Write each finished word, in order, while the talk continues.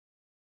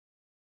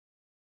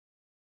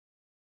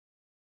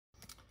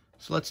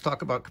So let's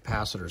talk about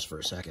capacitors for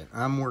a second.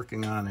 I'm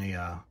working on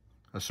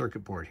a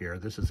circuit board here.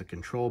 This is a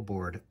control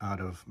board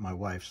out of my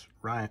wife's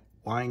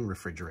wine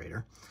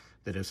refrigerator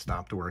that has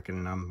stopped working,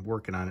 and I'm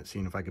working on it,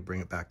 seeing if I could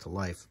bring it back to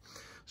life.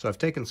 So I've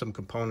taken some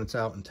components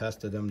out and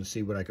tested them to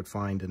see what I could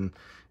find,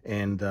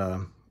 and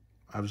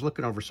I was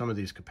looking over some of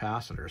these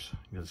capacitors,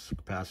 because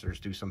capacitors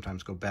do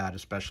sometimes go bad,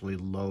 especially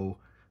low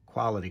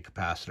quality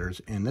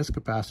capacitors. And this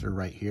capacitor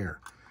right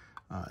here,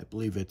 I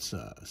believe it's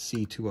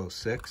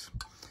C206,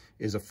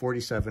 is a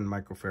 47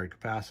 microfarad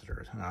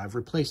capacitor. Now, I've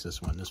replaced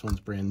this one. This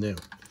one's brand new.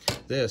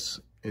 This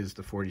is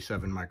the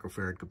 47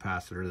 microfarad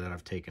capacitor that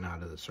I've taken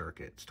out of the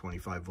circuit. It's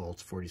 25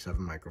 volts,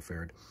 47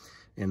 microfarad.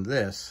 And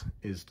this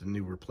is the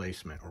new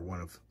replacement, or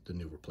one of the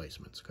new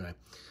replacements, okay?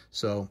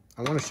 So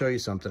I want to show you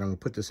something. I'm going to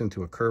put this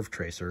into a curve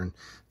tracer, and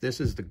this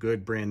is the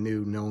good, brand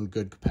new, known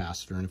good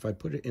capacitor. And if I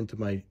put it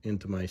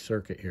into my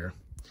circuit here,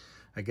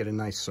 I get a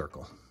nice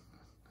circle.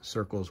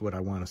 Circle is what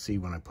I want to see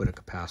when I put a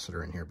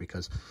capacitor in here,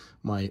 because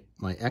my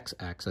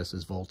x-axis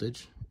is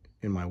voltage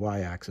and my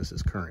y-axis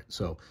is current.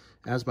 So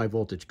as my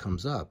voltage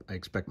comes up, I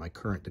expect my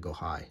current to go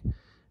high.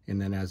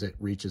 And then as it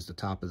reaches the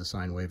top of the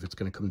sine wave, it's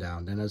going to come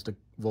down. Then as the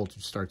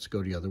voltage starts to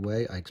go the other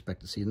way, I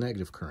expect to see a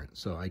negative current.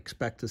 So I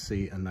expect to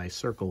see a nice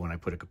circle when I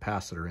put a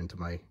capacitor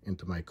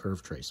into my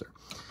curve tracer.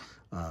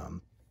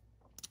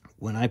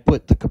 When I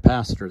put the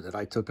capacitor that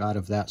I took out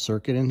of that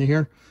circuit into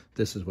here,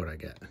 this is what I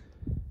get.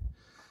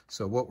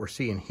 So what we're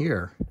seeing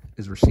here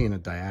is we're seeing a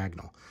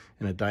diagonal.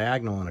 And a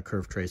diagonal on a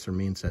curve tracer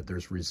means that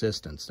there's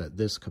resistance, that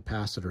this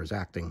capacitor is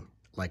acting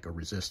like a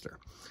resistor.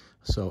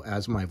 So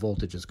as my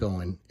voltage is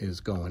going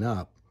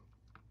up,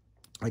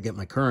 I get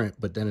my current,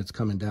 but then it's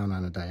coming down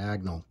on a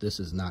diagonal. This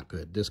is not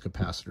good. This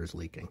capacitor is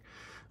leaking.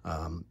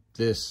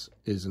 This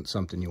isn't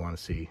something you want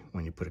to see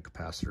when you put a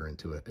capacitor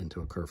into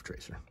a curve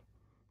tracer.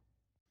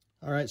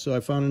 All right, so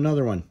I found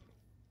another one.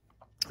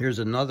 Here's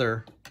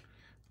another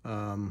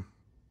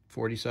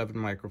 47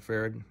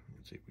 microfarad.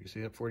 Let's see if we see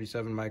it.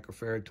 47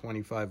 microfarad,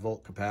 25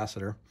 volt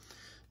capacitor.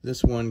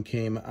 This one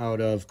came out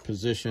of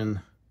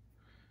position,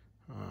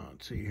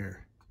 let's see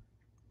here,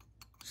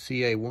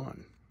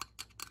 CA1.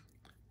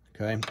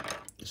 Okay,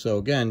 so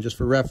again, just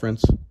for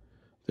reference,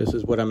 this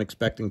is what I'm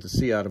expecting to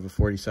see out of a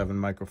 47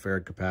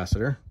 microfarad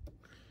capacitor.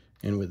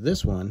 And with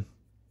this one,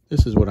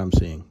 this is what I'm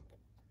seeing.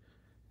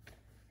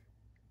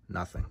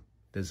 Nothing.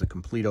 This is a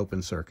complete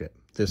open circuit.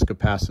 This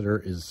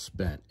capacitor is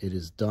spent. It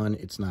is done.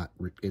 It's not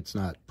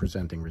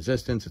presenting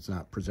resistance. It's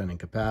not presenting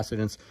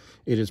capacitance.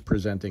 It is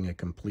presenting a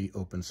complete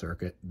open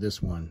circuit.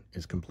 This one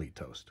is complete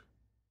toast.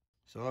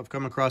 So I've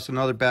come across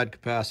another bad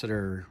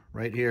capacitor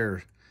right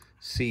here.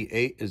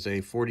 C8 is a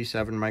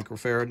 47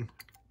 microfarad.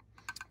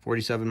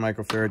 47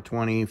 microfarad,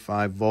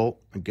 25 volt.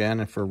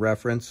 Again, for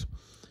reference,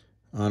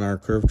 on our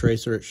curve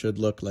tracer, it should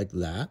look like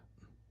that.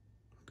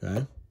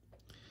 Okay.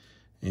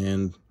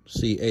 And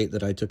C8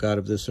 that I took out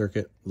of this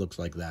circuit looks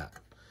like that.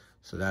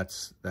 So that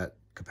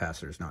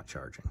capacitor is not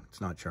charging. It's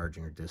not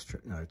charging or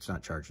no, it's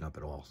not charging up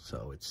at all.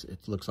 So it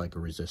looks like a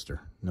resistor.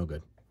 No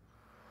good.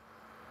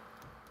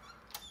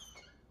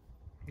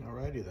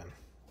 Alrighty then.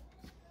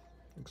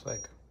 Looks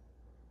like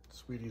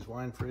Sweetie's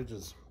wine fridge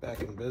is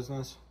back in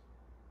business.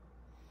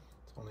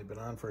 It's only been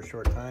on for a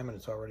short time and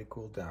it's already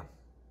cooled down.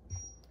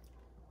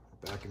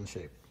 Back in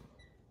shape.